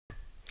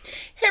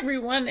Hey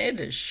everyone, it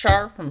is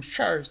Char from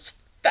Char's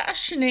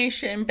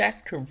Fascination,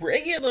 back to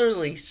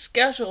regularly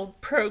scheduled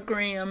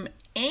program.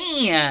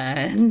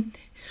 And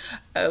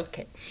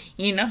okay,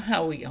 you know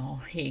how we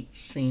all hate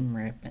seam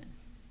ripping.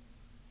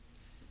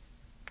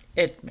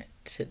 Admit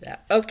to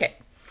that. Okay,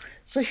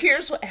 so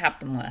here's what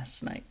happened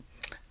last night.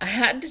 I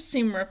had to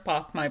seam rip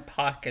off my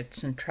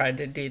pockets and try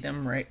to do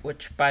them right,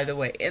 which, by the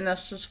way, and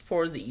this is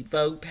for the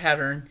Vogue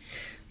pattern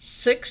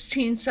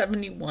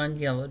 1671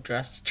 Yellow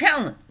Dress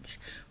Challenge,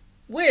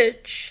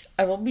 which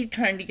I will be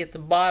trying to get the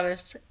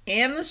bodice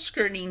and the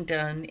skirting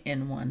done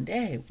in one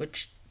day,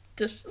 which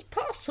this is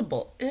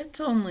possible. It's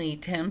only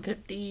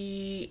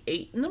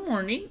 10:58 in the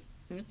morning,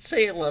 let's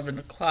say 11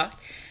 o'clock,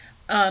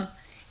 and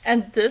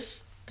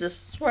this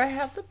is where I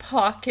have the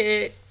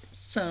pocket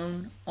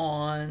sewn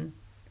on,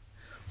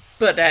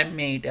 but I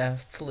made a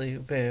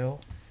flu-boo.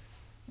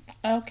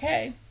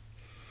 Okay.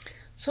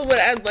 So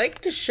what I'd like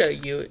to show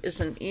you is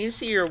an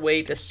easier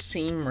way to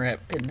seam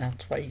rip, and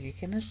that's why you're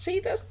going to see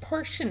this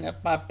portion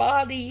of my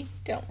body.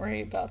 Don't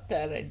worry about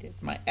that. I did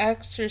my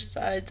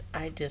exercise.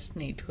 I just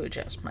need to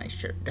adjust my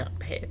shirt. Don't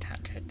pay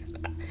attention to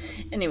that.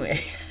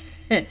 Anyway,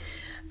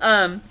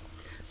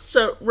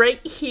 so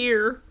right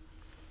here,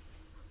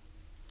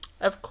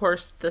 of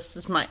course, this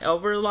is my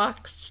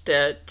overlock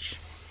stitch.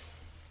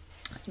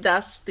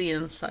 That's the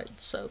inside,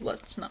 so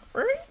let's not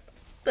worry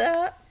about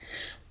that.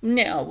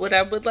 Now, what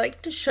I would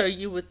like to show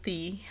you with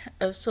the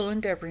Oh So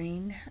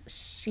Endeavoring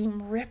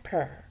Seam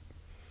Ripper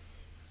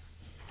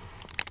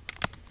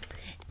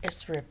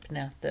is ripping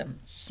out them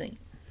seam.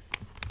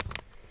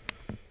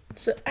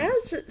 So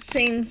as it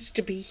seems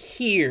to be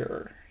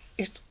here,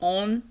 it's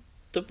on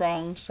the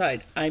wrong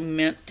side. I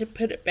meant to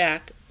put it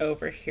back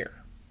over here.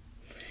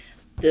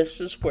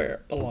 This is where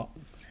it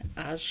belongs,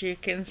 as you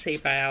can see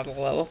by all the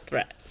little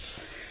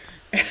threads.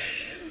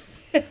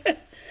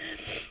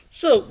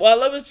 So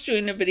while I was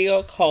doing a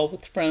video call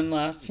with a friend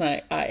last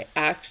night, I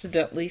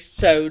accidentally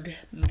sewed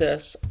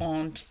this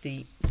onto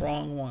the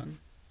wrong one,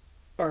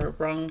 or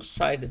wrong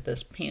side of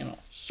this panel.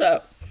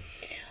 So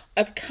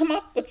I've come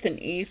up with an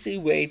easy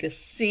way to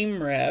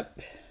seam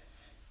rip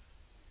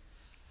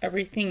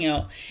everything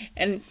out.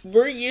 And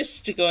we're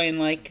used to going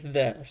like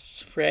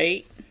this,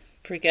 right?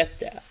 Forget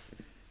that.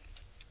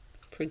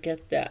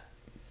 Forget that.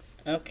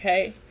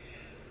 Okay?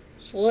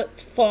 So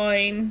let's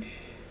find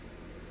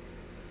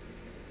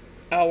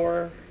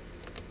our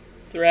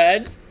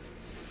thread,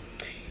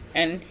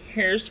 and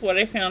here's what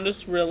I found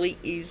is really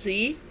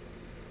easy.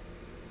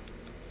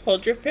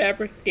 Hold your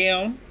fabric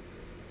down,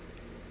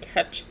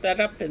 catch that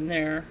up in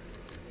there,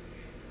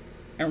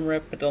 and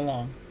rip it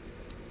along.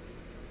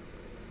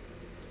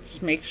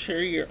 Just make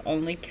sure you're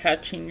only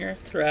catching your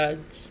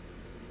threads,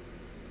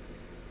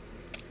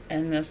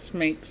 and this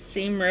makes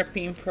seam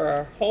ripping for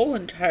our whole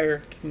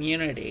entire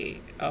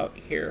community out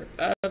here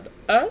of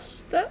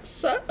us that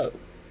sew.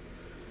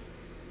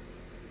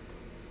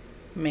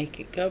 Make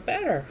it go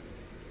better.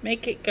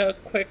 Make it go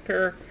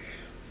quicker,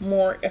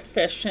 more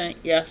efficient.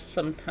 Yes,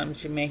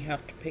 sometimes you may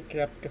have to pick it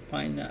up to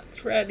find that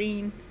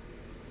threading.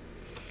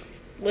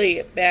 Lay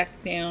it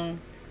back down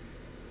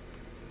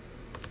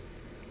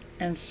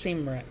and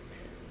seam rip.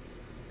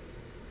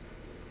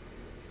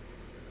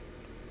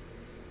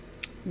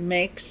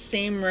 Makes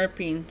seam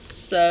ripping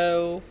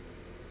so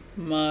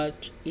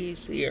much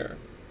easier.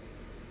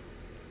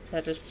 Is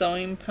that a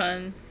sewing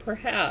pun?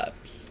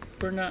 Perhaps.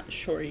 We're not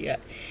sure yet.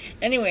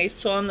 Anyway,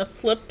 so on the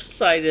flip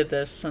side of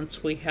this,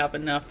 since we have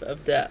enough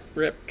of that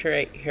ripped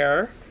right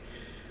here,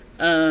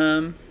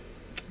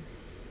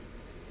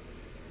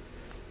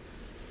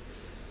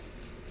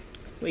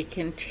 we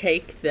can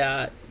take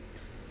that.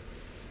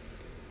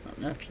 I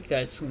don't know if you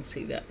guys can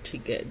see that too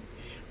good.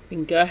 We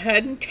can go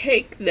ahead and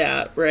take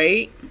that,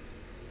 right,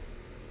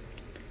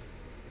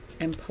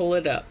 and pull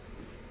it up.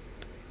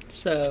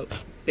 So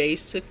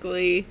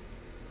basically,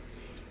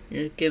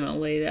 you're gonna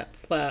lay that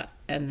flat,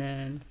 and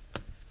then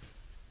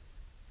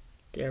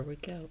there we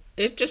go.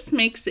 It just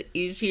makes it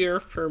easier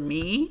for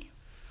me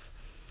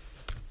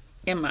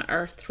and my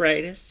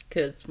arthritis,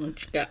 because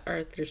once you got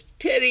Arthur's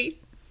titties,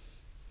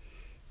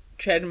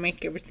 try to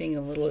make everything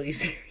a little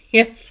easier.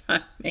 Yes,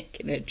 I'm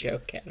making a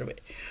joke out of it.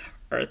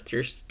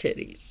 Arthur's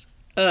titties.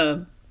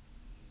 I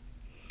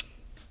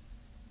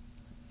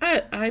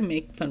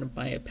make fun of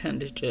my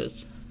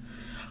appendages.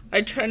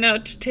 I try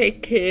not to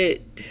take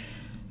it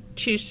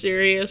too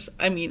serious.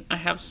 I mean, I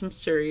have some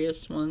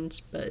serious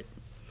ones, but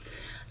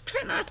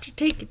try not to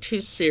take it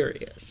too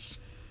serious.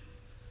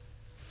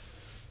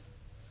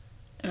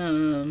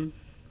 Too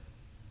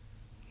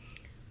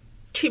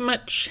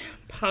much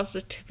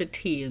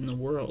positivity in the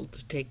world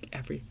to take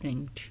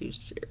everything too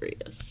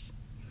serious.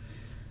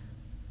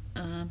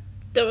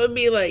 That would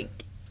be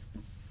like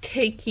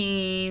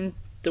taking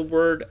the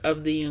word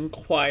of the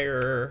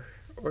Inquirer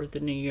or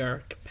the New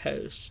York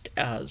Post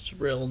as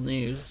real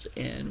news,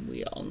 and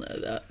we all know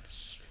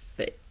that's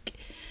fake.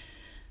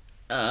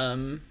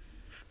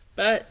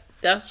 But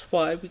that's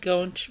why we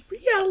go into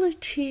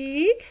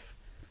reality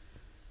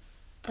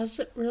as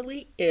it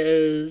really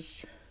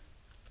is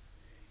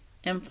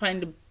and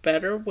find a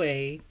better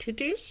way to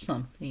do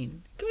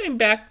something. Going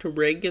back to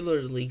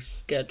regularly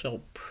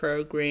scheduled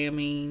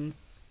programming.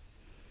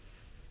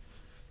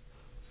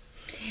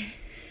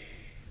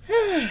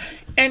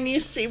 And you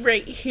see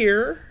right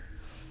here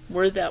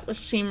where that was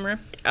seam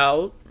ripped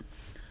out.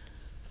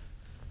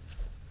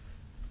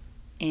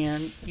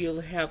 And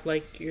you'll have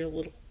like your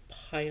little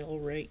pile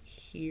right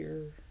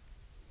here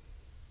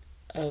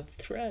of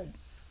thread.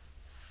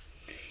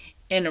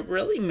 And it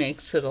really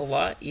makes it a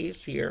lot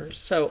easier.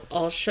 So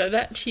I'll show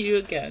that to you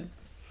again.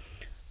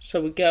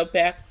 So we go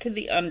back to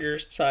the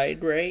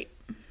underside, right?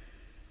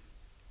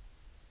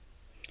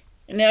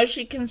 And as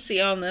you can see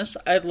on this,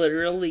 I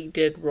literally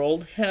did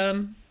rolled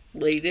hem,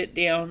 laid it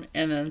down,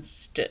 and then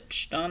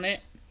stitched on it,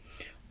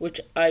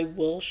 which I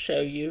will show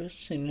you as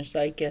soon as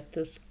I get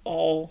this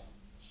all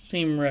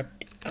seam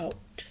ripped out.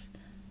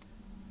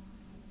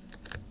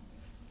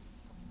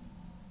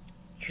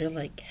 You're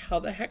like, how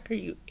the heck are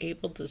you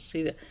able to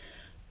see that?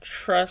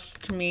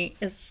 Trust me,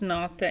 it's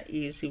not that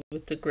easy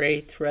with the gray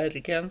thread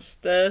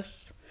against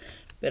this,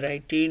 but I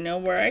do know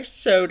where I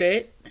sewed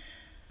it.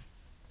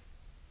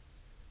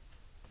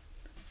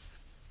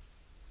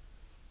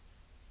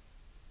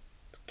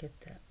 Let's get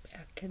that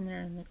back in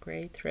there in the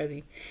gray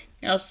threading.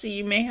 Now see,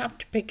 you may have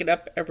to pick it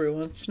up every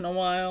once in a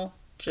while.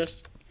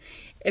 Just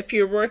if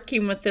you're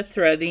working with the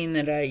threading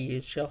that I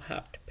use, you'll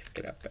have to pick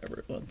it up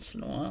every once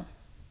in a while.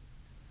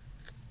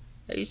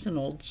 I use an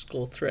old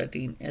school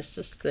threading. It's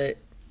just that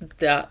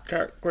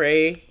dark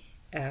gray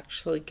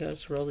actually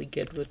goes really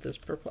good with this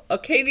purple.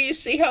 Okay, do you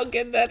see how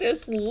good that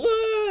is?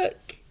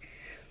 Look!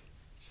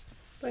 It's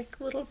like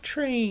a little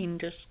train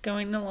just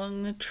going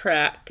along the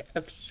track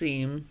of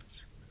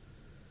seams.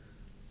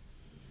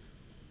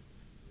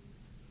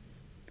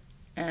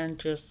 And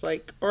just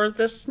like, or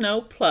the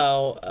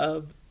snowplow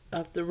of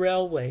the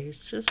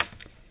railways. Just,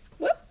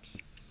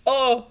 whoops!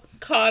 Oh,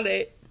 caught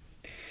it.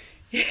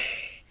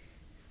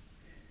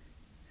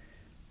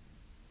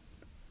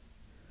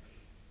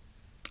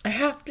 I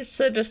have to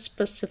sit a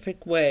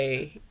specific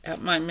way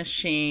at my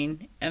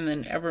machine and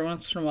then every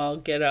once in a while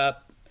get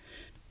up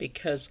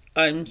because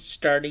I'm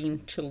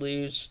starting to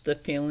lose the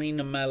feeling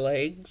in my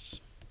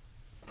legs.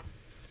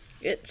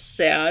 It's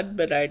sad,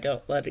 but I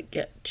don't let it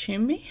get to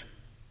me.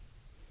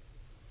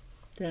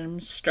 Then I'm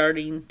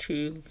starting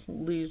to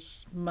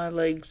lose my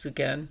legs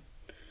again.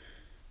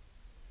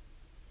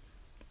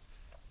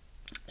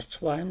 That's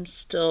why I'm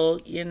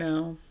still, you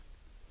know,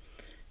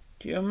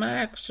 doing my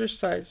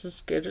exercise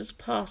as good as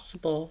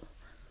possible.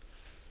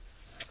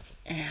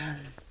 And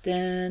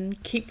then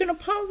keeping a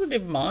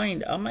positive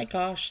mind. Oh my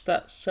gosh,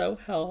 that so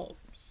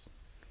helps.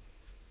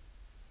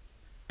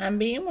 And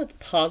being with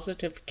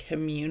positive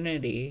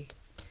community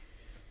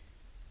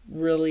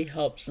really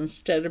helps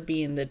instead of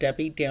being the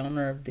Debbie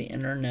Downer of the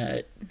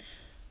internet.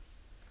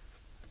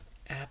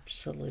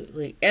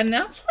 Absolutely. And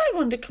that's why I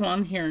wanted to come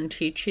on here and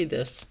teach you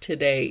this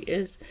today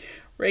is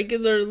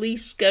regularly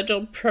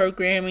scheduled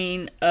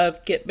programming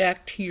of get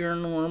back to your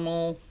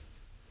normal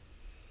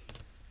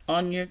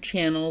on your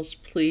channels,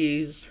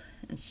 please,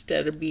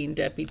 instead of being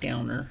Debbie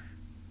Downer.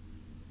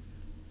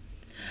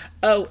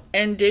 Oh,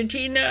 and did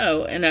you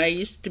know, and I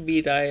used to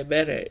be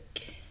diabetic,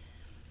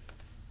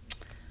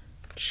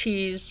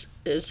 cheese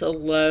is a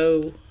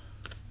low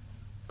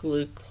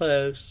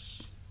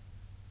glucose,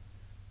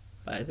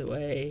 by the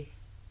way,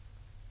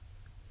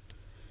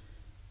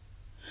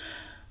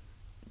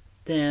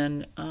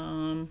 than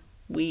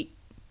wheat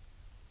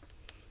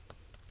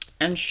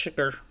and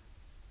sugar.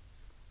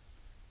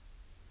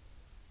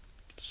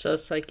 So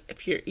it's like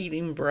if you're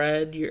eating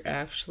bread, you're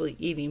actually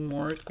eating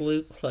more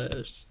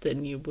glucose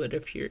than you would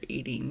if you're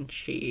eating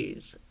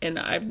cheese. And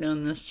I've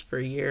known this for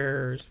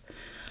years.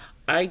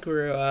 I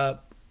grew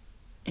up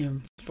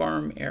in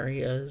farm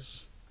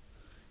areas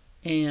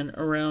and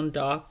around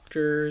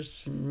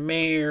doctors and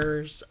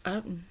mayors.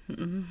 I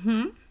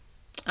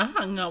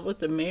hung out with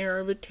the mayor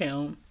of a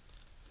town.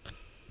 In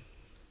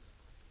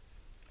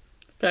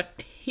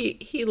fact,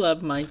 he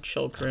loved my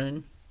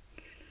children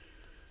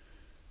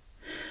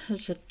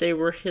as if they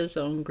were his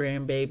own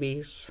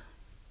grandbabies.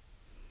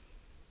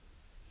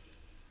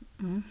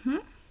 He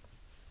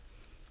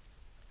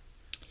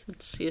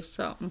would see us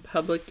out in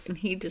public and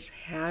he just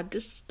had to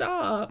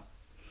stop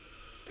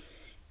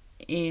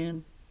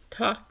and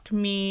talk to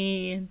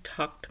me and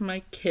talk to my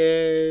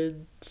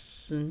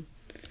kids and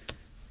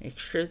make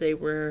sure they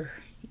were,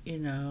 you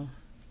know,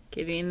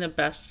 getting the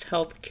best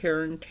health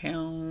care in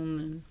town.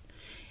 And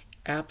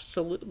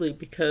absolutely,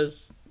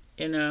 because,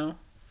 you know,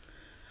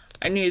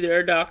 I knew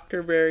their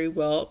doctor very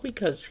well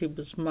because he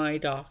was my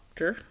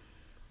doctor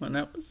when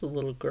I was a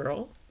little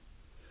girl.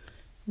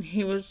 And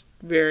he was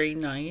very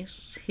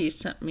nice. He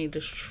sent me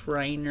to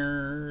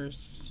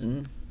Shriners,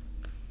 and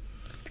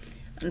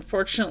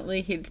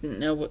unfortunately he didn't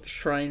know what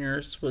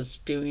Shriners was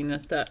doing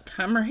at that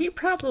time, or he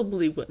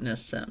probably wouldn't have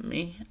sent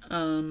me.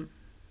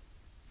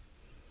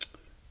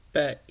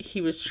 But he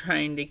was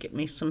trying to get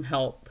me some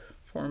help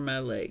for my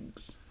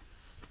legs.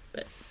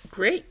 But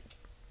great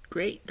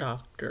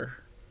doctor.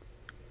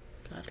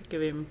 Gotta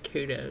give him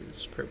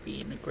kudos for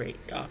being a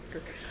great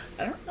doctor.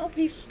 I don't know if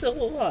he's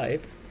still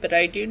alive. but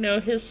I do know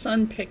his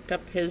son picked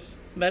up his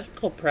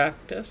medical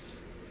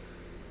practice.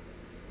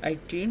 I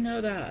do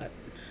know that.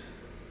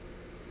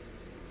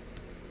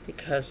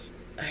 Because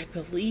I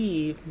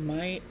believe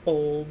my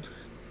old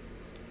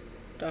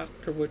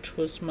doctor, which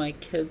was my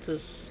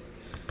kids'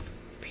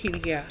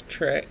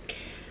 pediatric,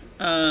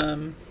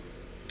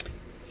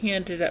 he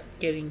ended up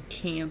getting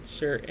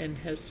cancer, and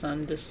his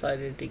son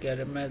decided to go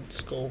to med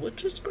school,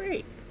 which is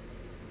great.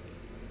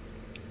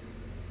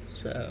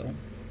 So,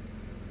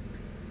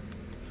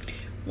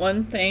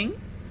 one thing,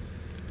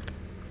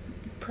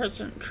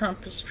 President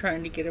Trump is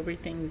trying to get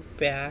everything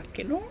back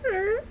in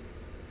order.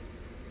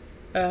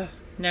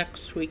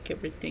 Next week,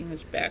 everything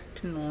is back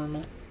to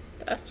normal.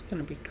 That's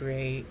going to be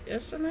great,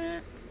 isn't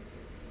it?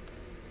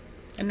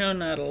 I know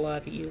not a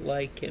lot of you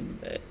like him,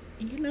 but,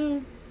 you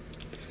know,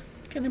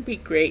 it's going to be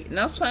great. And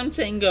that's why I'm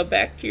saying go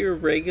back to your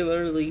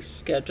regularly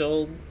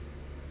scheduled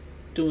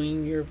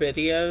doing your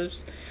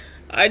videos.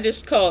 I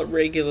just call it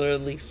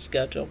regularly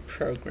scheduled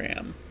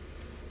program.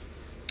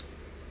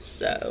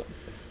 So,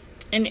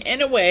 and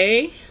in a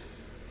way,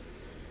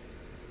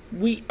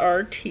 we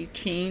are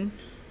teaching.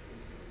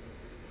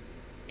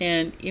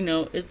 And, you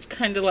know, it's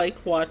kind of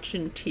like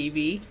watching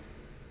TV,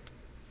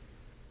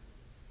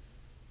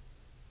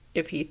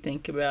 if you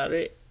think about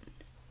it.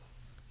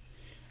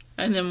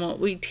 And then what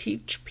we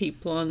teach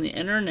people on the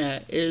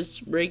internet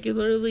is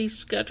regularly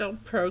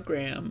scheduled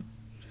program.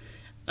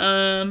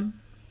 Not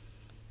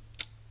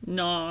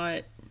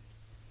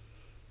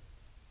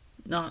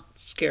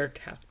scare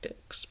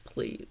tactics,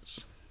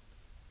 please.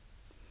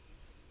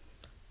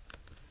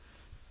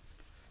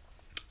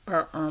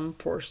 Our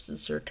armed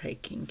forces are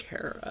taking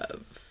care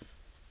of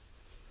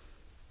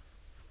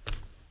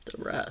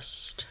the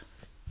rest.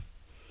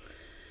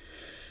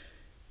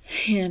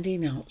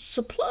 Handing out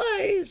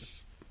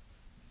supplies.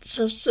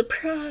 So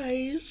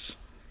surprise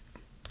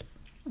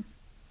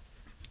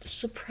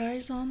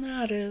on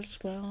that as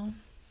well.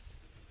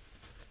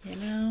 You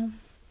know,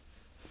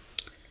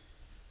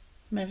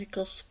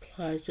 medical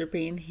supplies are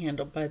being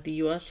handled by the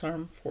U.S.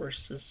 Armed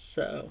Forces,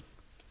 so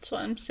that's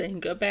why I'm saying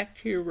go back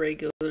to your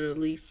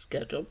regularly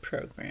scheduled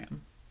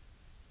program.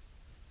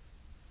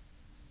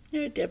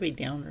 No Debbie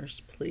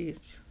Downers,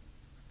 please.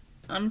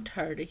 I'm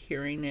tired of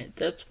hearing it.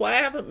 That's why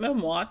I haven't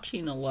been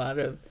watching a lot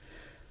of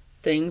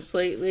things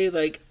lately.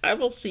 Like, I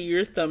will see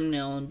your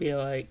thumbnail and be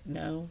like,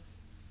 no,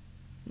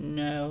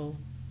 no,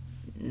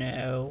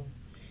 no.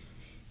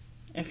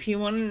 If you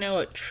want to know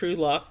what true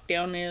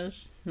lockdown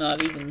is,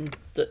 not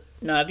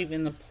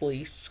even the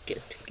police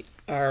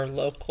our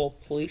local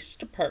police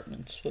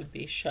departments would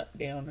be shut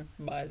down,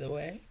 by the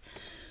way.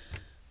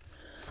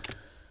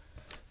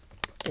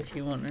 If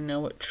you want to know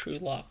what true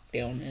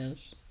lockdown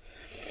is.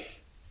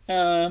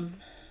 And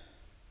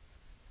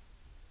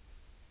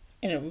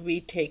it would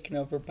be taken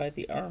over by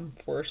the armed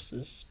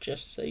forces,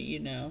 just so you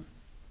know.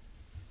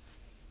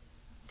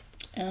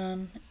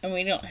 And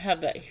we don't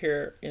have that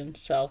here in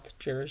South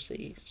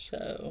Jersey,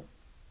 so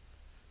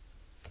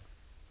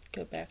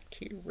go back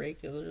to your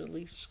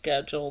regularly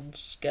scheduled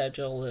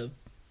schedule of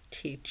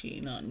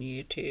teaching on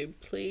YouTube,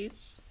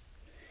 please.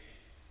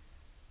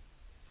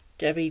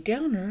 Debbie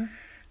Downer,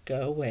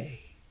 go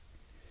away.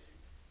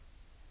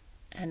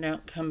 And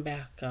don't come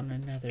back on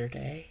another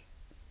day.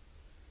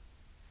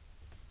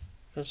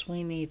 Because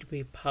we need to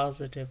be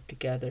positive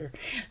together.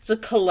 It's a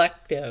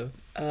collective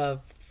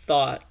of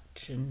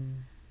thought,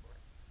 and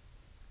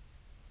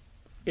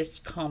it's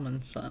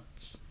common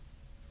sense.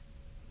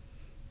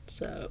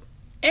 So,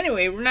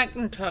 anyway, we're not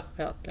going to talk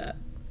about that.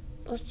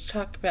 Let's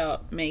talk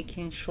about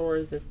making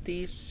sure that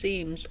these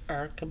seams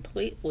are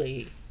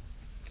completely,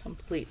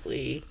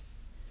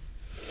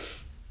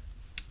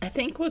 I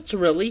think what's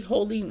really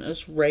holding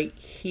us right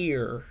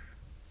here,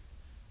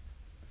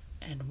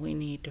 and we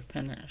need to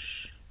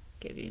finish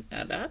getting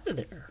that out of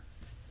there.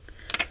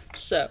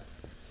 So,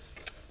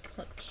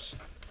 let's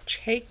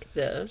take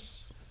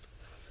this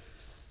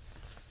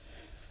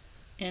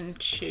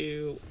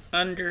into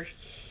under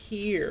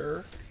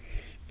here,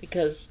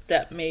 because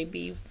that may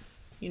be,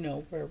 you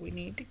know, where we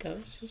need to go.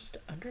 It's just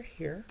under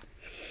here.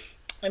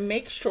 And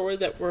make sure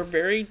that we're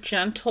very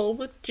gentle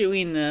with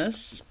doing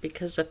this,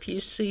 because if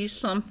you see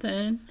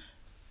something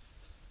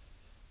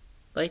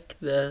like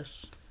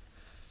this,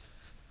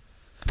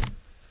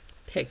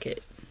 pick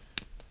it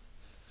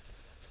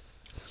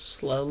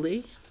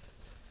slowly.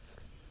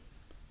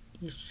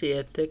 You see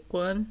a thick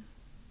one,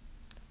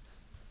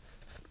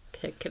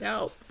 pick it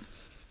out.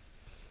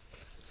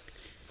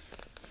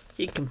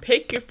 You can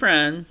pick your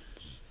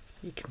friends,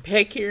 you can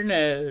pick your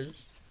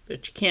nose,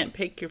 but you can't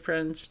pick your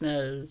friend's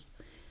nose.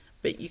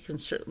 But you can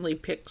certainly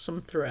pick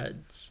some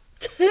threads.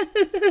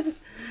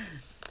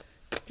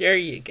 There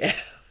you go.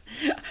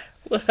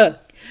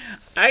 Look,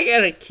 I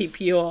gotta keep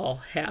you all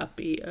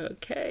happy,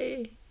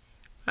 okay?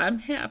 I'm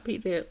happy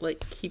to,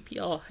 like, keep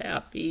you all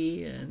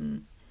happy,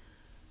 and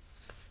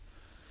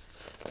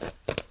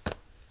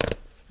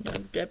no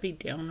Debbie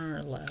Downer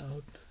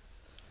allowed.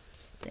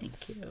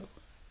 Thank you.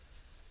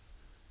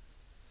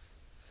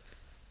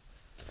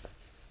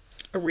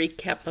 A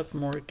recap of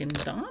Morgan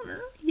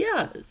Donner?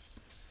 Yes.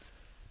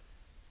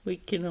 we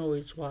can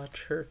always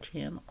watch her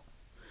channel.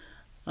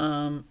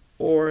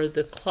 Or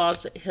the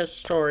Closet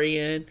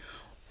Historian,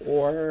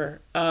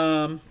 or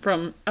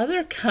from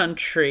other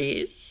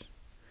countries,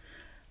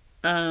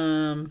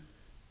 the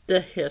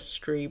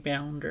History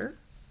Bounder.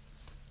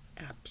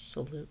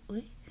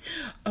 Absolutely.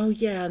 Oh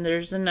yeah, and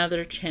there's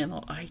another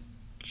channel.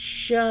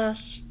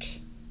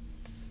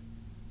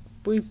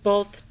 We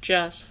both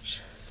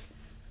just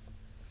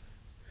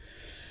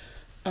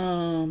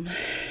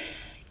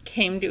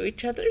came to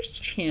each other's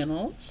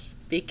channels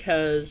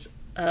because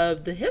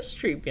of the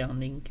history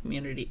bounding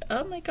community.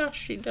 Oh my gosh,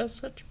 she does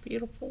such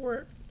beautiful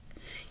work.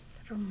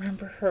 I don't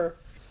remember her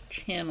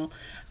channel.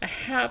 I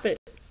have it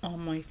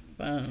on my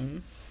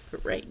phone,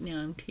 but right now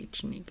I'm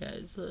teaching you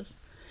guys this.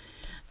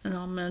 And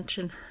I'll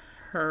mention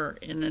her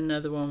in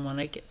another one when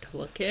I get to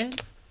look at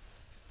it.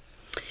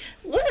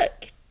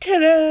 Look!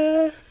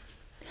 Ta-da!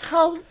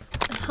 How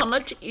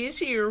much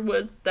easier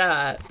was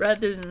that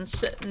rather than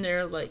sitting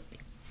there like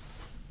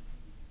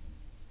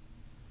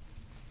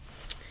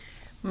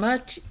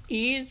much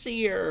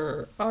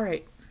easier. All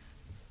right,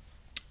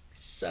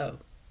 so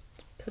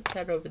put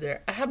that over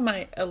there. I have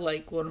my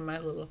like one of my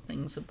little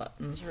things of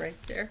buttons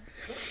right there.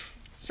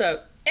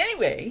 So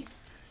anyway,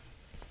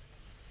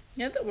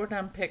 now that we're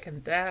done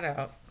picking that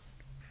out,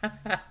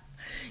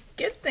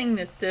 good thing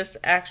that this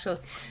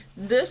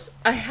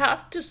I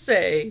have to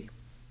say,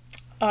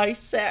 I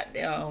sat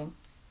down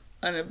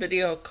on a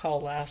video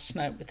call last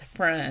night with a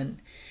friend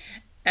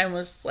and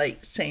was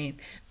like saying,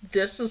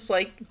 this is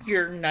like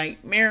your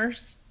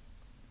nightmares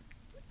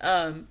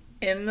in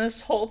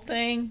this whole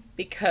thing,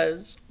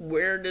 because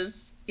where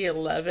does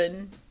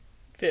 11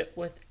 fit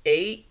with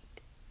 8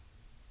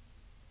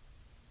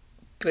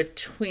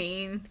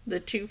 between the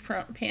two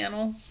front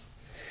panels?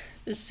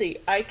 Let's see,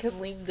 I can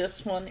leave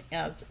this one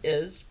as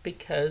is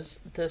because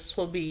this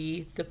will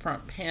be the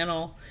front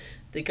panel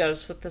that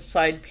goes with the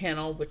side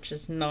panel, which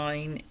is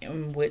 9,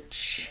 and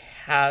which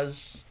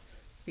has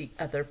the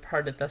other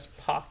part of this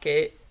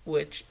pocket,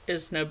 which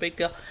is no big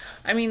deal.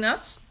 I mean,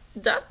 that's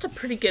a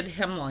pretty good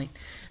hemline.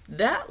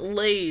 That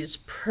lays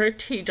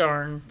pretty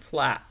darn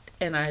flat,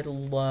 and I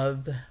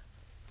love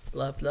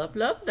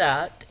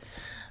that.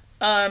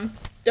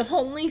 The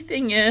only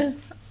thing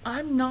is,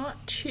 I'm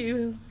not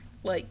too,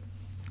 like,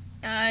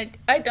 I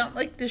don't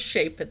like the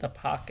shape of the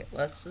pocket.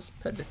 Let's just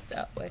put it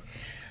that way.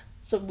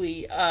 So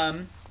we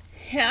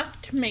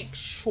have to make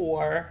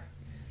sure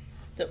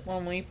that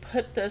when we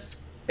put this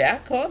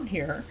back on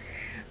here,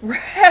 we're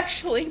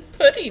actually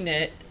putting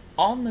it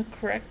on the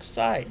correct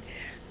side.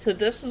 So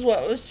this is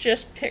what was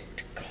just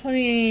picked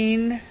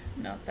clean.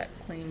 Not that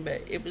clean,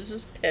 but it was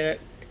just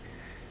picked.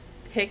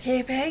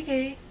 Picky.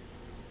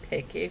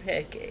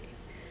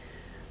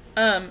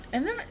 And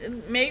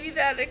then maybe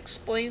that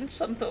explains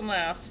something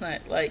last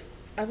night. Like,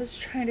 I was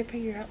trying to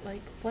figure out,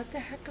 like, what the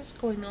heck is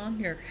going on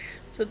here?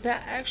 So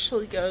that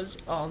actually goes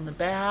on the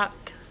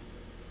back.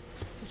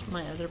 This is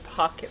my other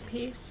pocket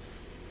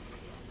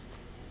piece.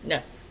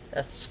 No,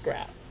 that's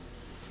scrap.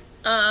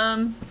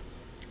 I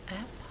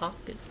have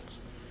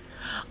pockets.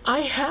 I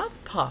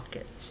have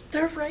pockets.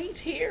 They're right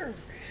here.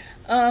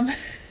 Let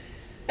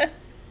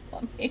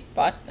me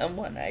find them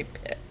when I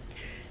pick.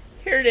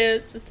 Here it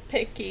is. It's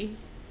picky.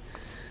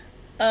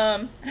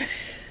 Laugh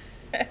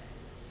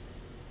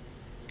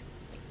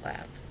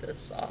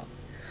this off.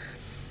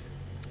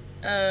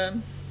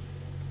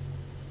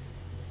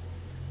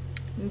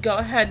 Go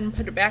ahead and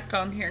put it back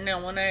on here.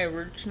 Now, when I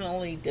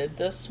originally did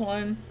this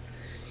one,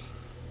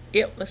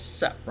 it was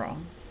set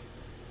wrong.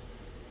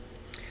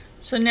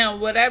 So now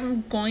what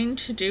I'm going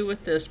to do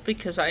with this,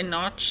 because I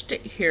notched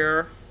it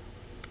here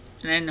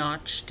and I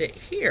notched it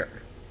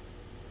here,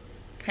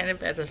 kind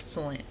of at a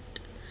slant.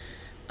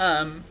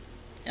 Now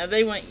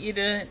they want you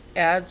to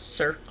add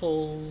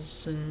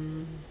circles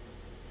and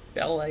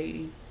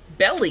belly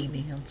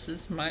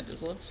dances. Might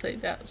as well say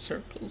that,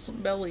 circles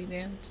and belly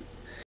dances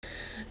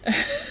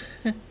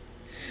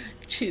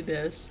to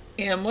this.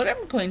 And what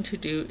I'm going to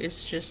do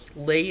is just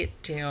lay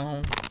it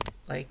down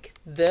like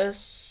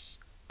this,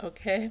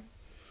 okay?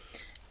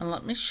 And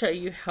let me show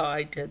you how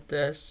I did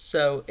this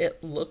so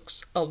it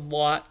looks a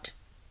lot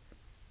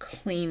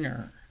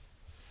cleaner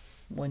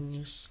when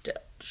you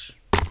stitch.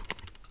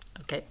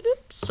 Okay,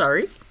 oops,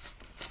 sorry.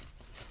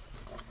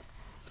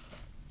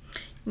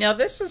 Now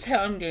this is how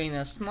I'm doing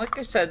this. And like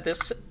I said,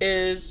 this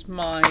is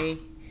my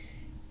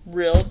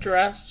real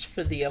dress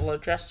for the Yellow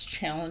Dress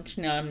Challenge.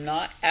 Now I'm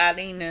not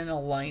adding in a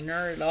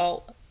liner at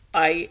all.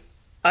 I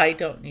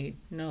don't need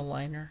no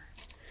liner.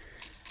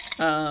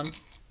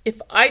 If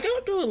I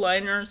don't do a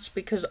liner, it's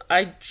because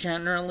I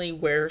generally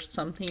wear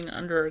something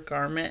under a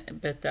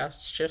garment, but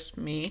that's just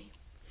me.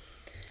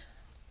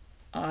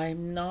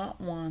 I'm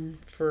not one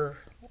for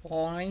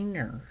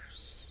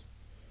liners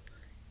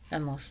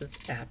unless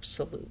it's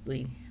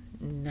absolutely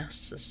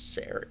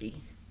necessary.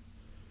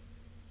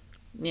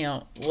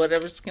 Now, what I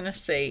was going to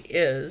say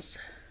is,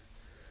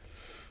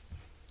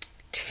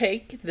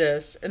 take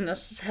this, and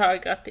this is how I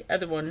got the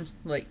other one,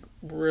 like,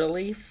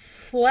 really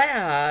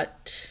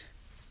flat.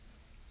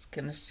 It's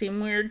going to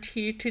seem weird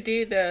to you to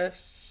do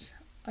this,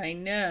 I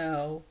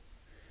know,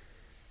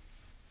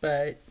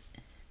 But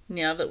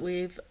now that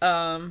we've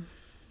got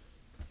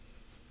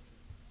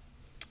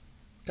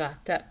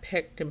that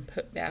picked and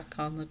put back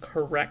on the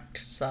correct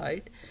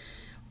side,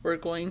 we're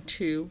going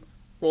to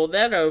roll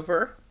that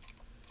over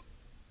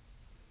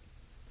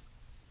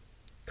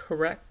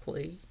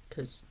correctly,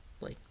 because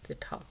like the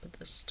top of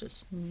this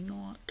does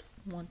not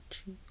want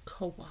to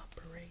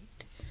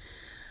cooperate.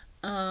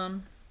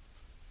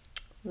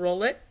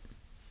 Roll it,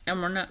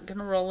 and we're not going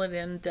to roll it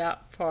in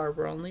that far.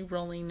 We're only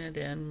rolling it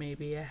in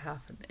maybe a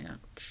 ½ an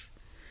inch.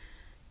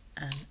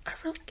 And I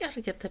really got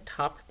to get the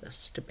top of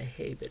this to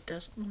behave. It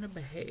doesn't want to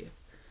behave.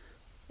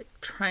 Like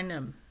trying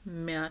to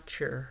match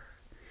your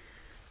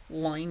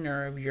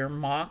liner of your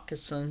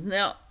moccasin.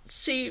 Now,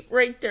 see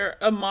right there,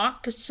 a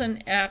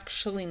moccasin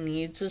actually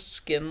needs a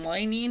skin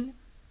lining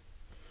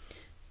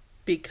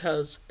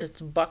because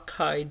it's buck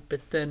hide,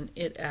 but then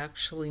it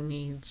actually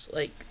needs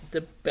like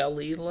the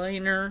belly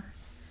liner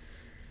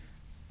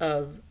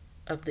of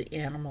the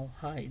animal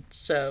hide.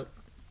 So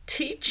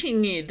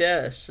teaching you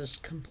this is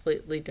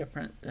completely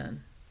different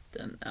than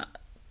that,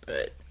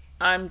 but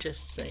I'm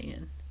just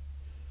saying.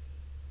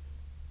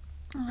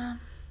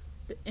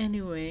 But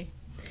anyway,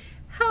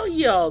 how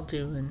y'all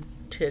doing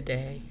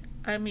today?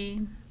 I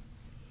mean,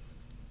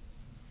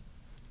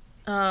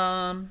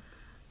 I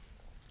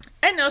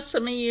know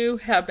some of you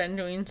have been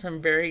doing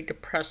some very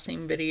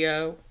depressing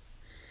video,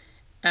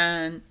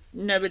 and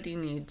nobody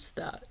needs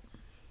that.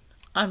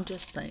 I'm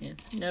just saying,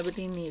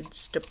 nobody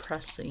needs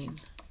depressing.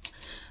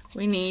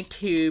 We need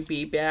to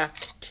be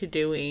back to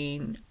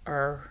doing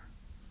our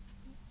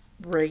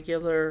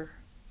regular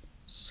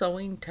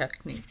sewing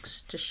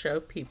techniques to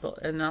show people,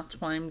 and that's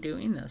why I'm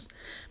doing this.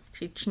 I'm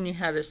teaching you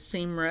how to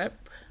seam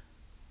rip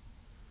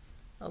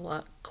a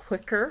lot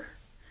quicker,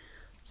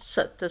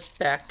 set this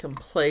back in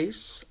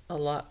place a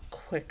lot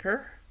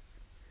quicker.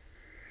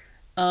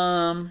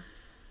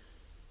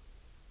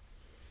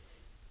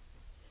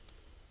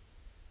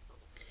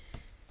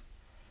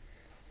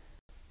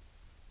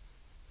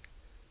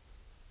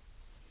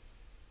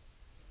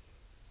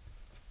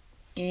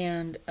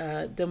 And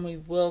then we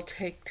will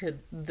take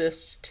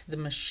this to the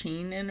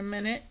machine in a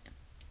minute.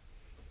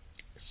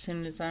 As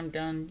soon as I'm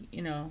done,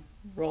 you know,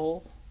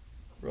 roll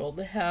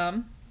the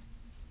hem,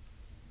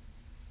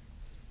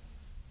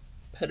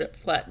 put it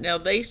flat. Now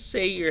they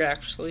say you're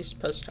actually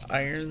supposed to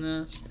iron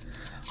this.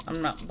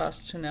 I'm not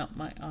busting out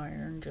my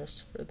iron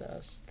just for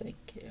this.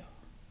 Thank you.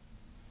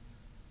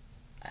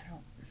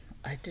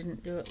 I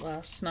didn't do it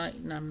last night,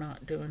 and I'm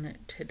not doing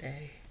it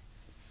today.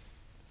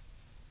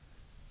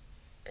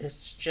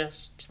 It's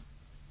just,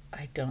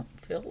 I don't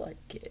feel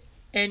like it.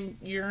 And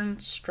your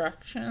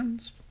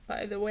instructions,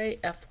 by the way,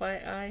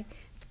 FYI,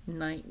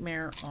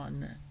 nightmare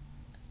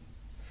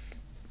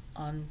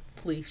on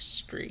Fleece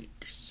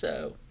Street.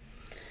 So,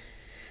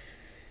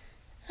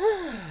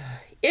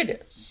 it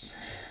is.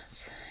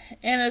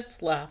 And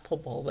it's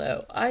laughable,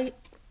 though. I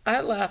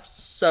laughed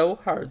so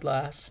hard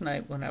last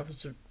night when I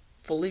was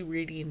fully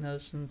reading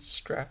those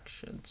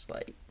instructions.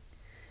 Like,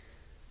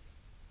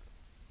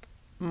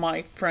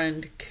 my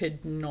friend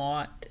could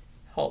not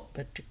help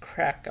but to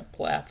crack up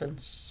laughing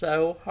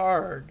so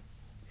hard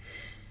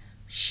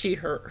she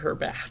hurt her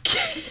back.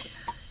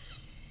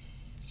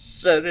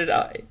 So did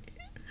I.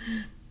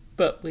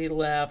 But we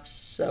laughed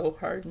so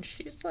hard, and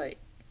she's like,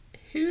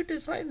 who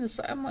designed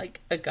this? I'm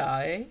like, a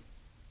guy.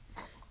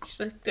 She's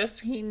like, does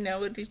he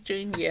know what he's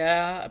doing?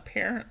 Yeah,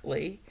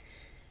 apparently.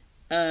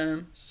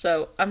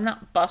 So I'm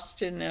not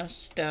busting no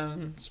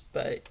stones,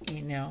 but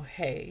you know,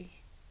 hey.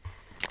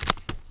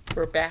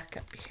 We're back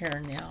up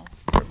here now.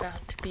 We're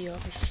about to be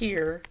over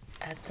here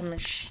at the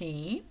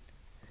machine.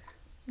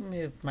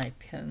 Move my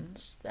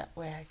pins, that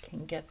way I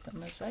can get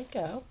them as I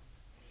go.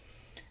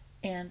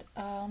 And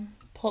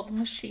pull the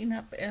machine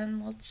up,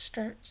 and let's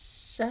start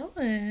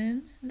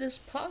sewing this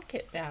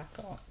pocket back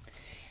on.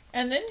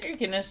 And then you're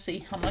going to see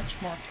how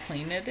much more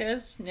clean it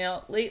is.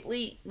 Now,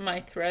 lately, my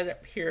thread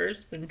up here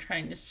has been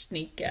trying to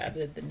sneak out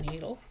of the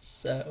needle.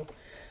 So,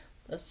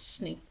 let's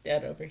sneak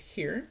that over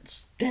here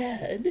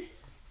instead.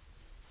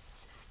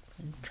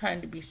 I'm trying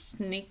to be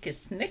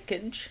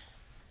snickage.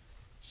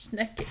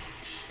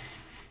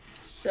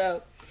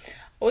 So,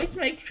 always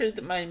make sure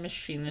that my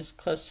machine is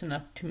close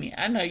enough to me.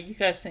 I know you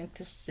guys think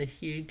this is a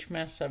huge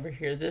mess over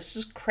here. This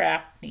is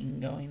crafting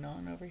going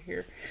on over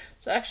here.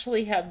 So I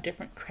actually have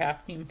different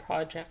crafting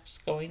projects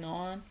going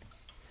on.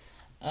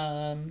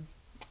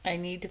 I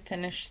need to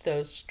finish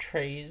those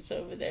trays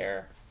over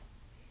there.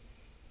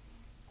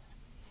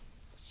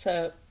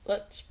 So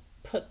let's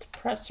put the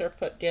presser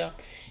foot down.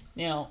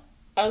 Now,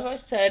 as I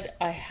said,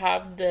 I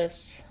have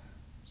this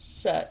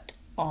set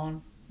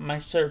on my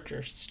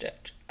serger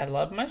stitch. I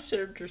love my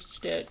serger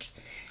stitch.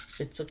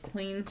 It's a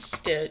clean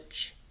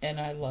stitch,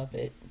 and I love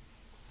it.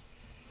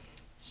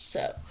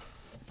 So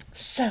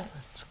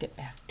let's get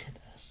back to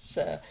this.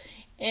 So,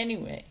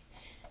 anyway,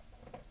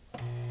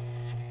 let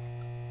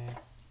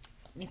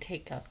me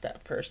take out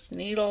that first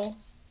needle,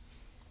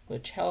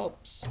 which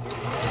helps.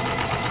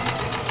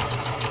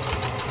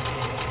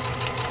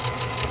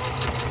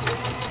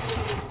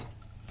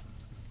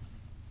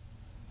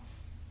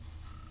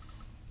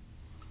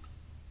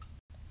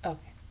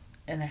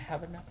 and I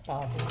have enough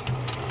bobby.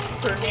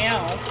 For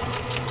now.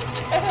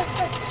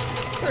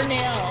 For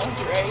now,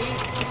 right?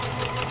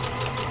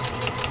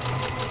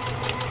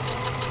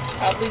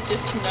 Probably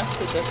just enough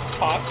for this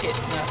pocket,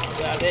 and that's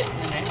about it,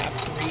 and then I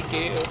have to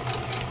redo.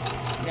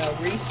 No,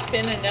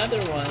 respin another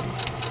one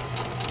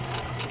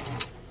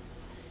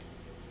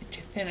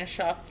to finish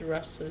off the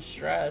rest of this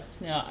dress.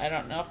 Now, I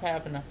don't know if I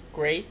have enough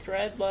gray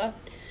thread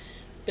left,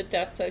 but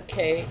that's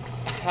okay.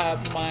 I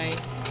have my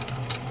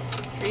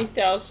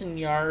 3,000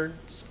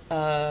 yards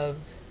of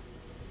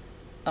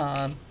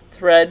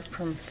thread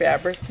from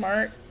Fabric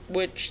Mart,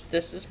 which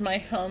this is my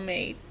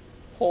homemade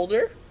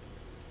holder.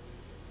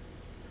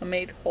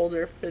 Homemade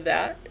holder for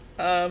that.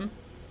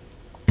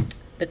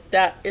 But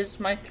that is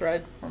my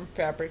thread from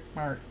Fabric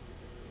Mart.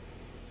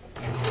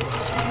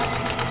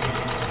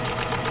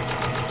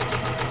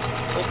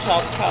 Which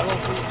I'll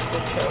probably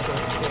switch over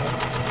to.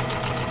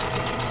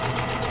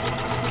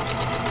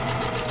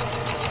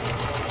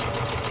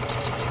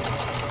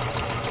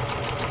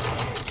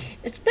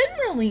 It's been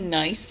really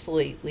nice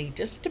lately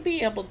just to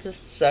be able to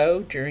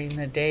sew during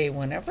the day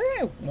whenever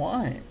I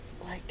want.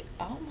 Like,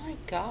 oh my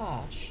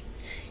gosh.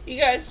 You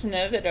guys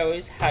know that I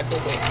always had to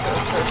wait for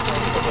a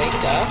person to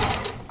wake up.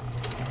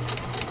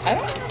 I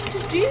don't have to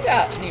do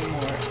that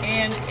anymore.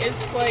 And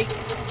it's like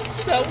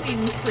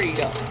sewing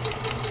freedom.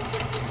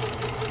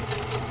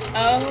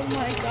 Oh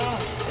my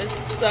gosh.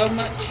 It's so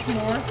much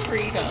more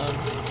freedom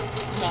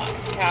not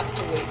to have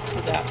to wait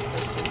for that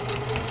person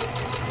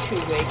to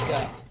wake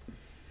up.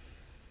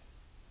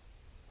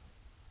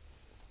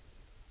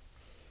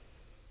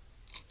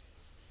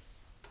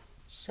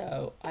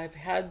 So, I've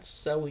had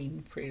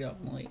sewing freedom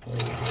lately.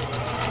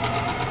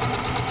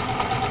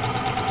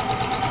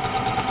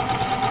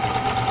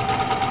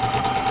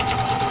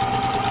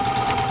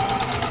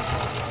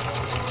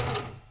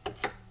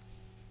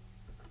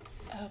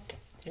 Okay,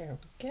 there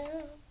we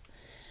go.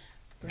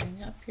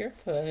 Bring up your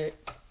foot.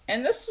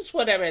 And this is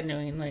what I've been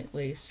doing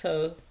lately.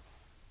 So,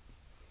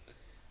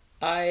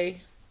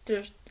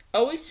 there's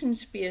always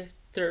seems to be a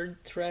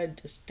third thread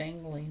just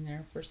dangling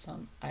there for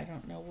some, I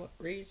don't know what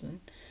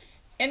reason.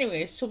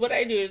 Anyway, so what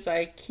I do is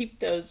I keep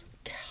those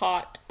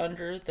caught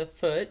under the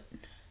foot.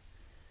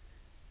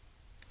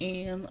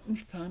 And let me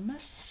find my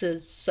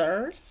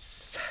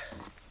scissors.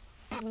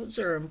 Those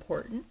are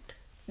important.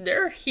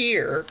 They're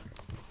here.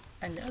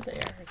 I know they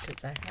are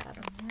because I had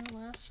them here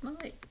last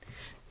night.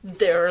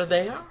 There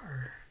they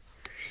are.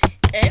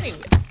 Anyway.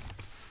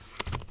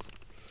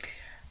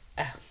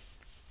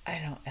 I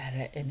don't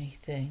edit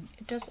anything.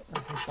 It doesn't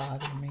really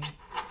bother me.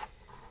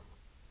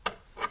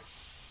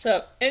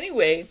 So,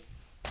 anyway,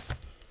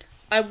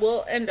 I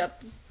will end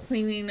up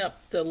cleaning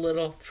up the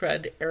little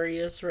thread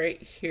areas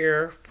right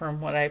here from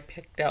what I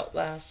picked out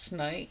last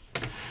night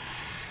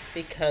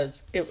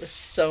because it was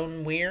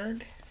sewn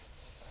weird.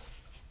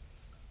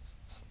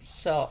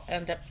 So I'll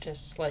end up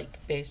just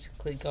like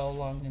basically go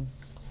along and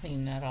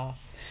clean that off.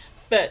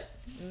 But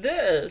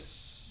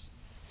this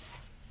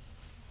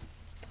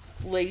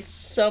lays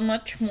so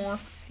much more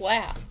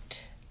flat,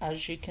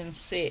 as you can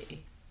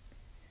see,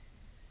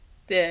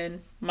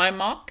 than my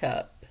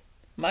mock-up.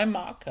 My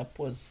mock-up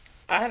was,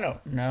 I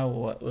don't know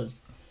what was,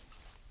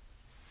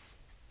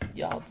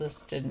 y'all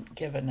just didn't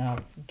give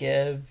enough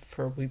give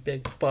for we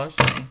big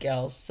busty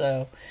gals.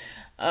 So,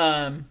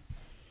 and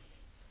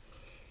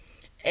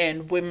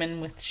women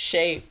with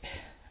shape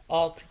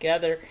all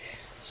together.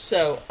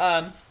 So,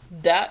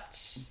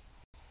 that's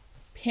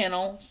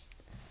panels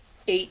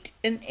 8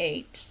 and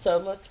 8. So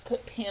let's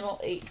put panel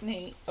 8 and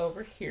 8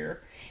 over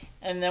here.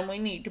 And then we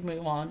need to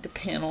move on to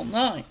panel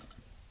 9,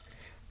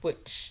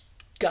 which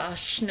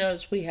gosh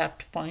knows we have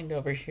to find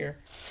over here.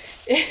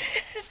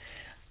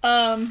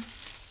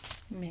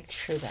 Make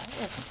sure that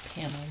wasn't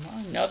panel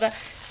 9. No,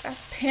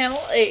 that's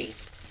panel 8.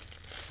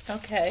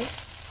 Okay.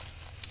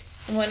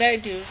 And what I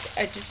do is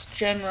I just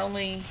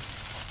generally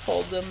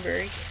fold them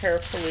very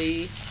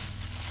carefully.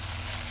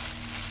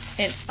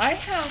 And I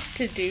have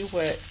to do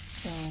what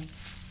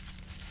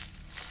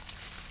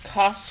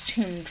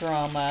Costume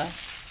Drama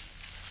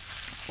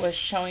was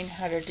showing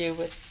how to do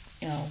with,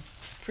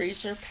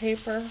 freezer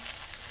paper,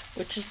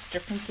 which is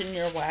different than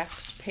your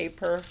wax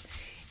paper,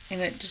 and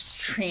it just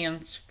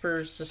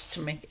transfers just to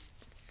make it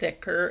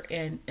thicker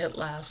and it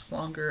lasts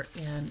longer.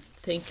 And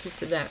thank you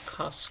for that,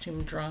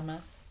 Costume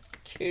Drama.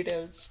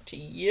 Kudos to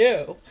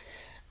you.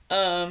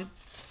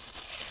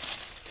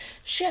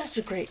 She has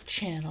a great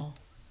channel.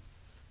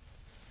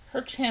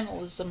 Her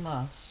channel is a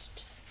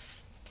must.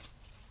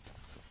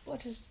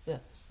 What is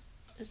this?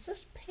 Is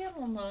this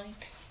panel 9?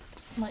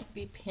 This might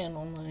be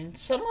panel 9.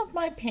 Some of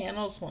my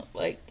panels went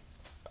like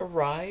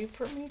awry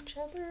from each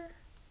other.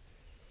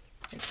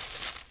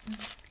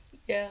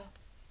 Yeah.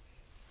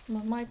 Some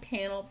of my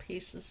panel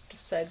pieces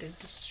decided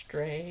to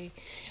stray.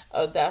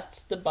 Oh,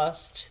 that's the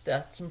bust.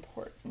 That's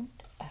important.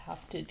 I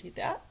have to do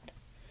that.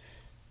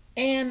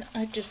 And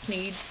I just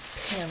need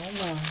panel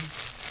 9.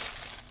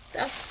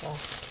 That's all.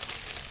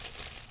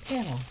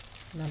 Panel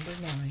number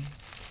 9.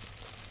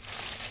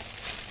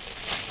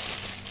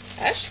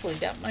 Actually,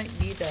 that might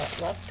be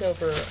that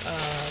leftover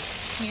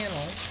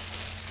panel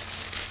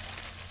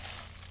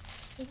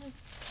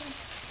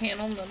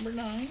Panel number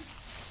 9.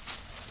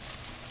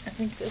 I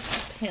think this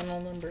is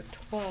panel number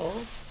 12.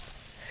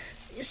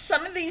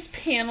 Some of these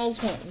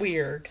panels went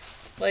weird.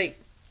 Like,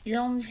 you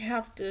only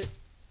have to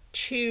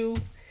chew,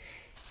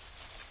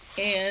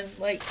 and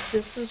like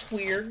this is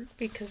weird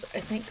because I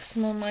think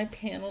some of my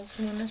panels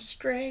went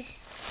astray,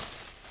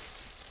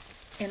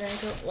 and I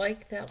don't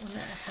like that when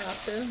that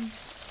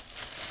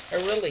happens. I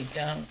really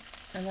don't.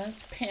 And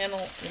that's panel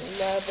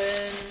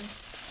 11.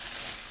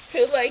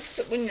 Who likes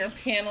it when your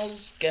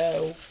panels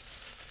go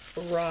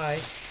awry?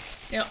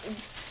 Now,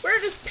 where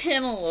does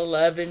panel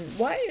 11,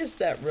 why is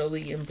that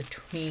really in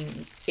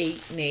between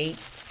 8 and 8?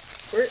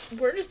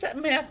 Where does that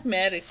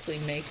mathematically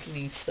make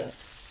any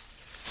sense?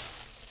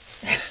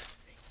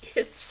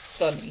 It's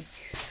funny.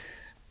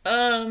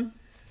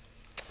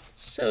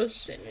 So as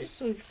soon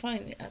as we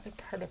find the other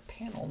part of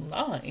panel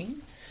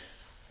 9,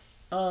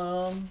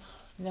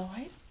 no,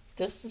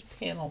 this is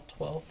panel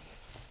 12.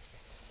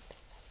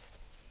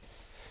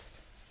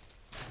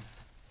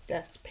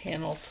 That's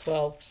panel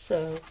 12,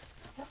 so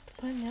I have to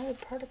find the other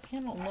part of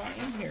panel 9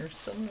 here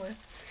somewhere.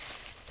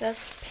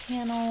 That's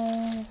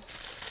panel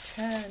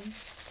 10,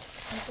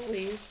 I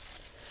believe.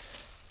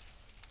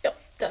 Yep,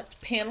 that's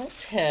panel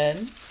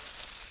 10.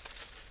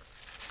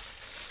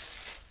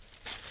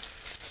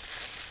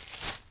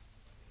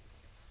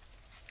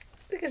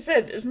 Like I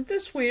said, isn't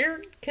this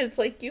weird? Because,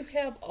 like, you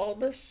have all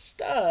this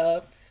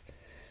stuff,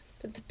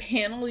 but the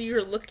panel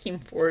you're looking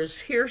for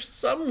is here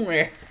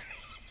somewhere.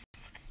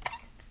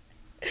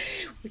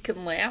 We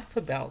can laugh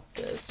about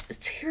this.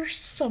 It's here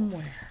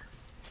somewhere.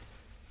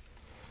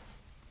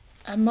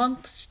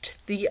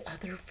 Amongst the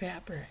other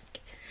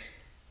fabric.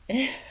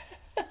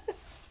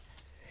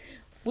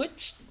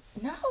 Which,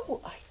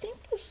 no, I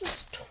think this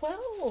is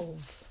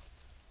 12.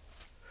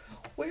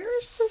 Where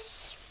is this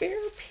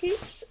spare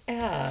piece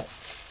at?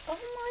 Oh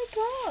my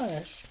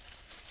gosh.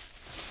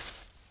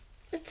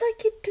 It's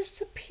like it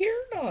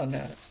disappeared on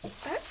us.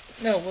 I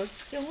don't know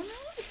what's going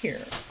on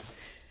here.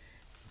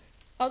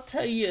 I'll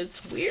tell you,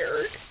 it's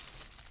weird.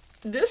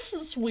 This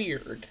is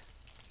weird.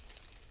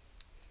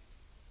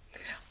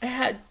 I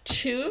had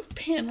 2 of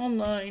panel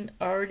 9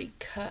 already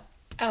cut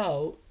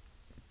out.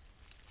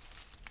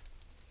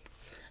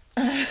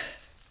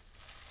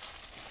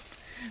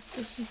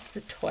 This is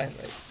the Twilight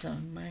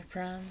Zone, my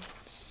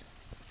friends.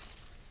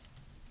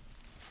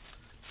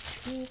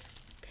 2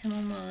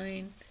 panel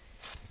 9.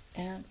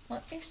 And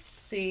let me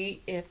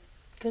see if,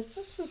 because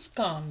this has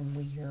gone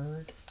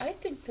weird. I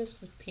think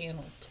this is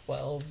panel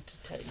 12, to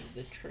tell you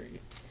the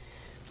truth.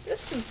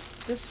 This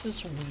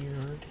is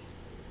weird.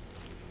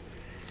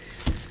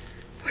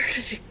 Where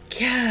did it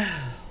go?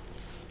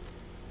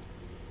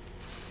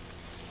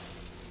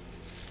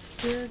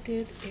 Where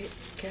did it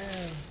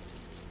go?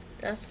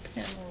 That's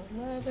panel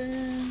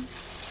 11.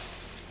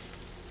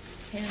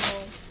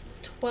 Panel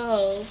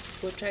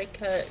 12, which I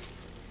cut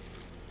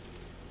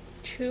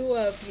 2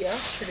 of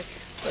yesterday.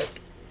 Look,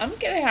 I'm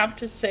going to have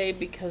to say,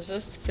 because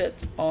this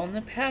fits on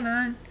the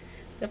pattern,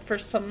 that for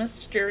some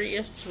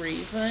mysterious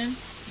reason,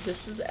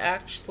 this is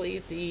actually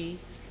the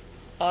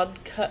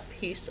odd cut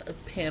piece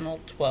of panel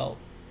 12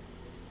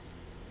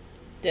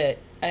 that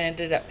I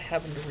ended up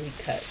having to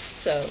recut.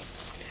 So,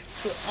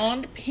 we're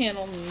on to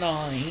panel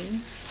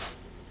 9.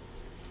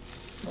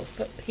 We'll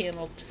put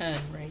panel 10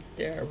 right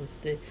there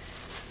with the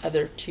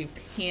other 2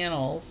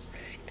 panels.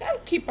 Gotta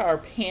keep our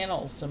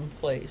panels in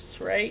place,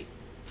 right?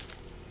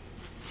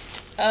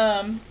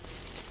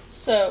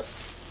 So,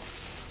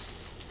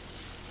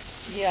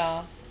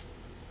 yeah.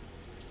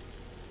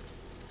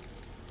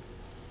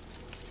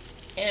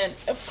 And,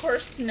 of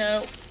course,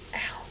 no.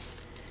 Ow.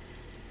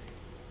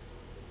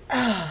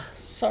 Ah,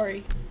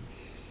 sorry.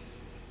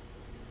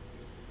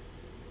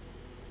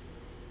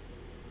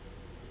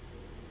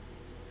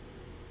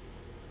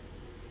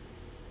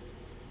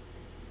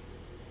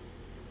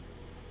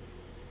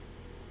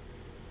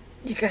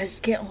 You guys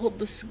can't hold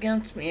this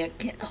against me. I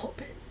can't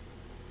help it.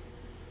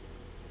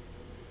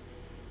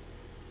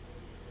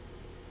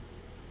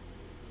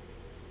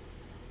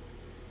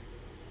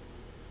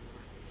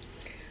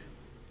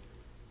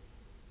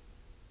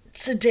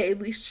 It's a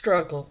daily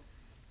struggle.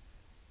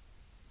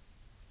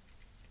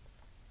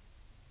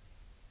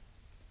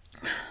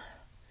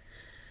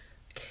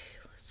 Okay,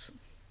 let's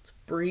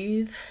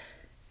breathe.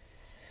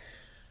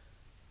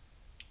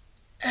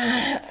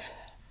 And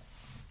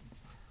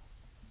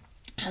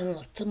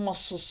let the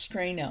muscles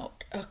strain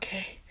out.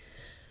 Okay.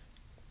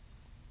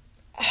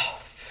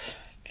 Oh.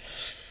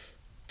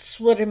 That's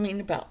what I mean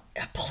about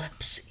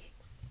epilepsy.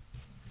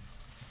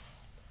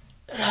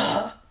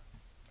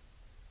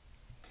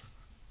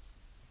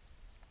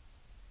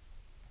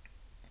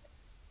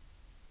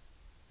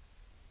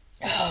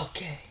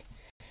 Okay.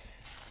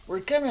 We're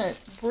gonna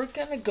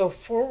go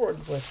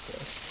forward with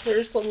this.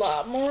 There's a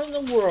lot more in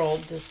the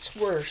world that's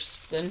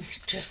worse than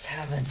just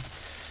having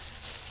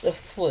the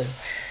flu.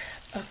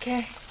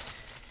 Okay?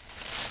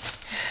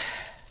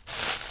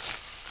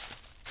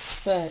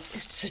 But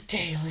it's a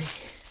daily.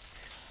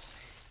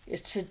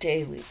 It's a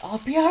daily. I'll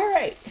be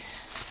alright.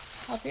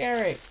 I'll be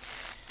alright.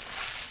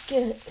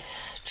 Get a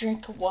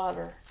drink of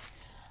water.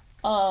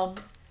 Um,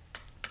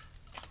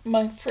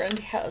 my friend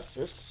has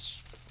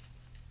this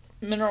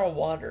mineral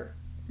water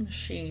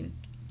machine,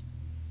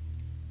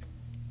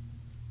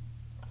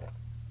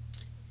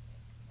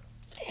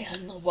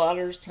 and the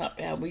water's not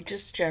bad. We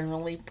just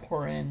generally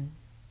pour in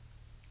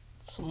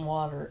some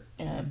water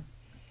and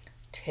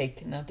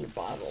take another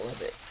bottle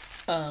of it.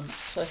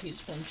 So he's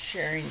been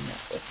sharing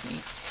that with me.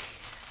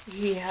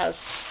 He has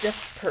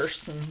stiff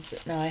persons,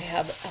 and I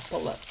have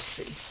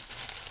epilepsy.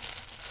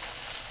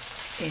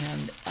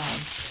 And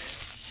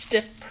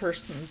stiff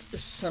persons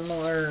is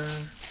similar.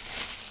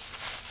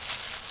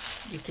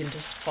 You can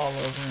just fall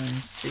over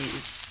and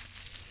seize.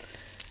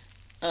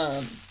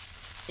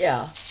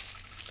 Yeah.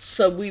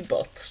 So we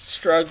both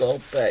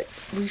struggle, but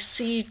we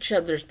see each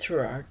other through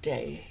our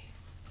day.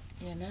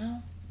 You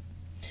know?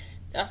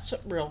 That's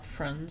what real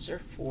friends are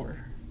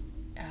for.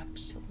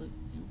 Absolutely.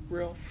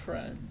 Real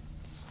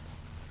friends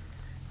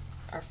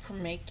are for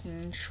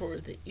making sure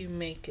that you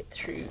make it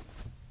through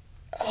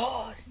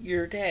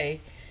your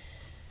day.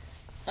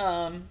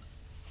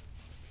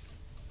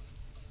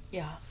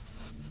 Yeah.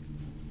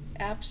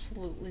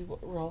 Absolutely what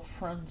real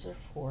friends are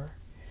for.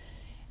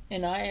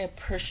 And I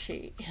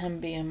appreciate him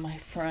being my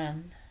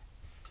friend.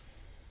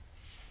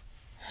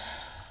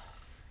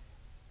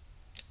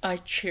 I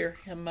cheer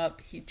him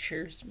up, he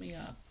cheers me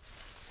up.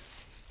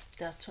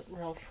 That's what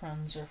real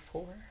friends are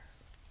for.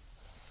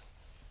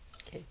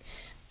 Okay,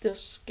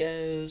 this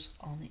goes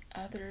on the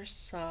other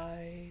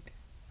side,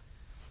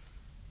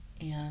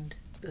 and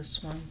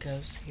this one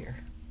goes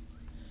here.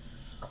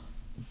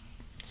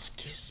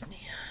 Excuse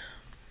me.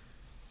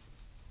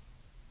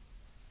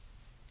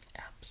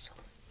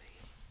 Absolutely.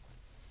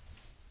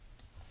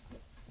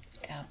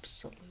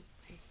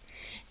 Absolutely.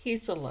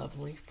 He's a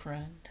lovely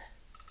friend.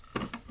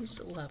 He's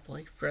a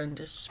lovely friend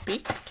to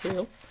speak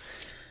to.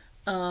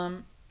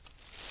 And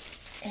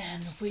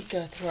we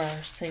go through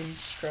our same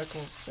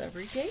struggles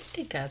every day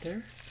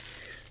together.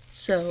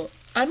 So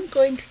I'm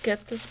going to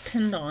get this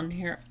pinned on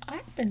here.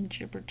 I've been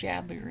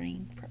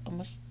jibber-jabbering for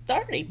almost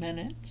 30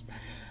 minutes.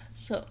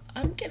 So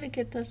I'm going to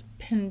get this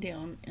pinned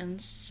down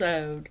and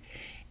sewed.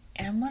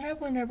 And what I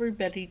want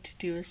everybody to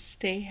do is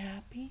stay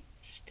happy,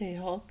 stay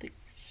healthy,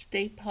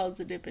 stay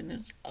positive, and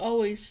as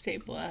always, stay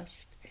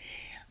blessed.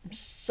 I'm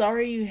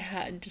sorry you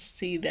had to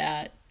see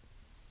that,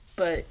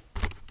 but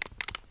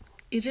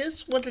it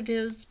is what it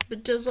is.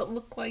 But does it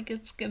look like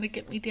it's going to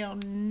get me down?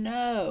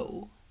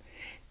 No.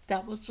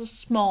 That was a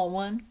small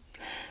one.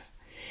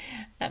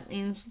 That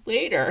means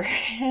later,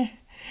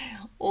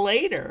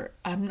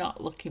 I'm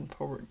not looking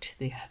forward to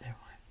the other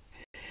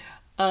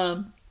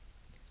one.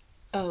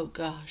 Oh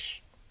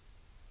gosh.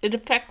 It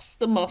affects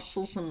the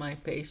muscles in my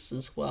face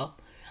as well.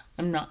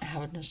 I'm not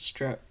having a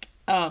stroke.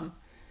 I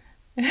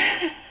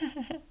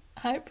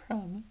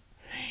promise.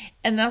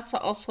 And that's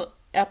also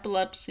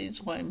epilepsy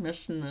is why I'm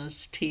missing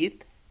those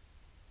teeth.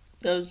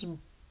 Those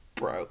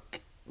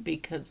broke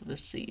because of a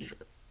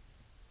seizure.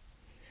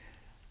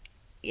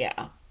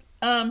 Yeah.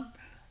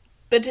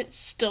 But it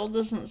still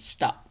doesn't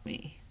stop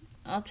me.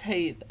 I'll tell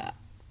you that.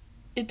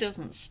 It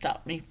doesn't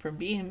stop me from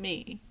being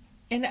me.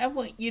 And I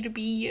want you to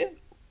be you.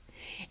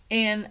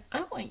 And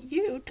I want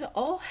you to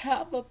all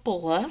have a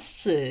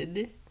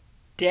blessed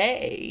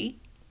day.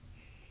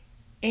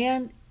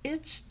 And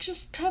it's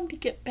just time to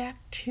get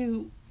back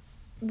to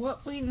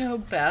what we know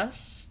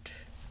best,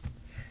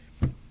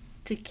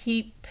 to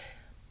keep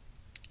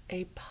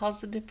a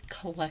positive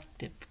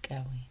collective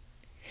going.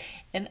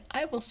 And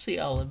I will see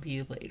all of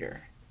you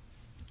later.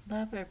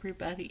 Love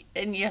everybody.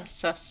 And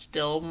yes, that's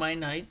still my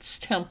Knights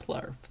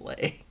Templar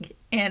flag.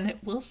 And it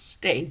will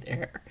stay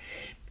there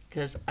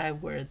because I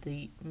wear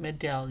the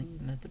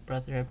medallion of the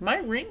Brotherhood. My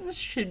rings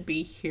should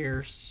be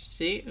here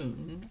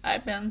soon.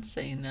 I've been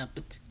saying that,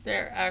 but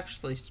they're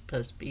actually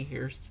supposed to be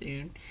here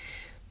soon.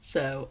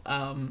 So,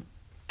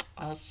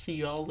 I'll see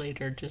you all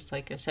later, just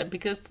like I said,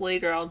 because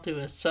later I'll do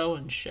a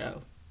sew-and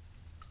show.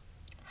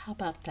 How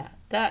about that?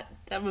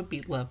 That would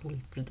be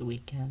lovely for the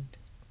weekend.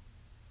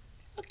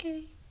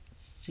 Okay,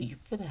 see you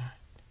for that.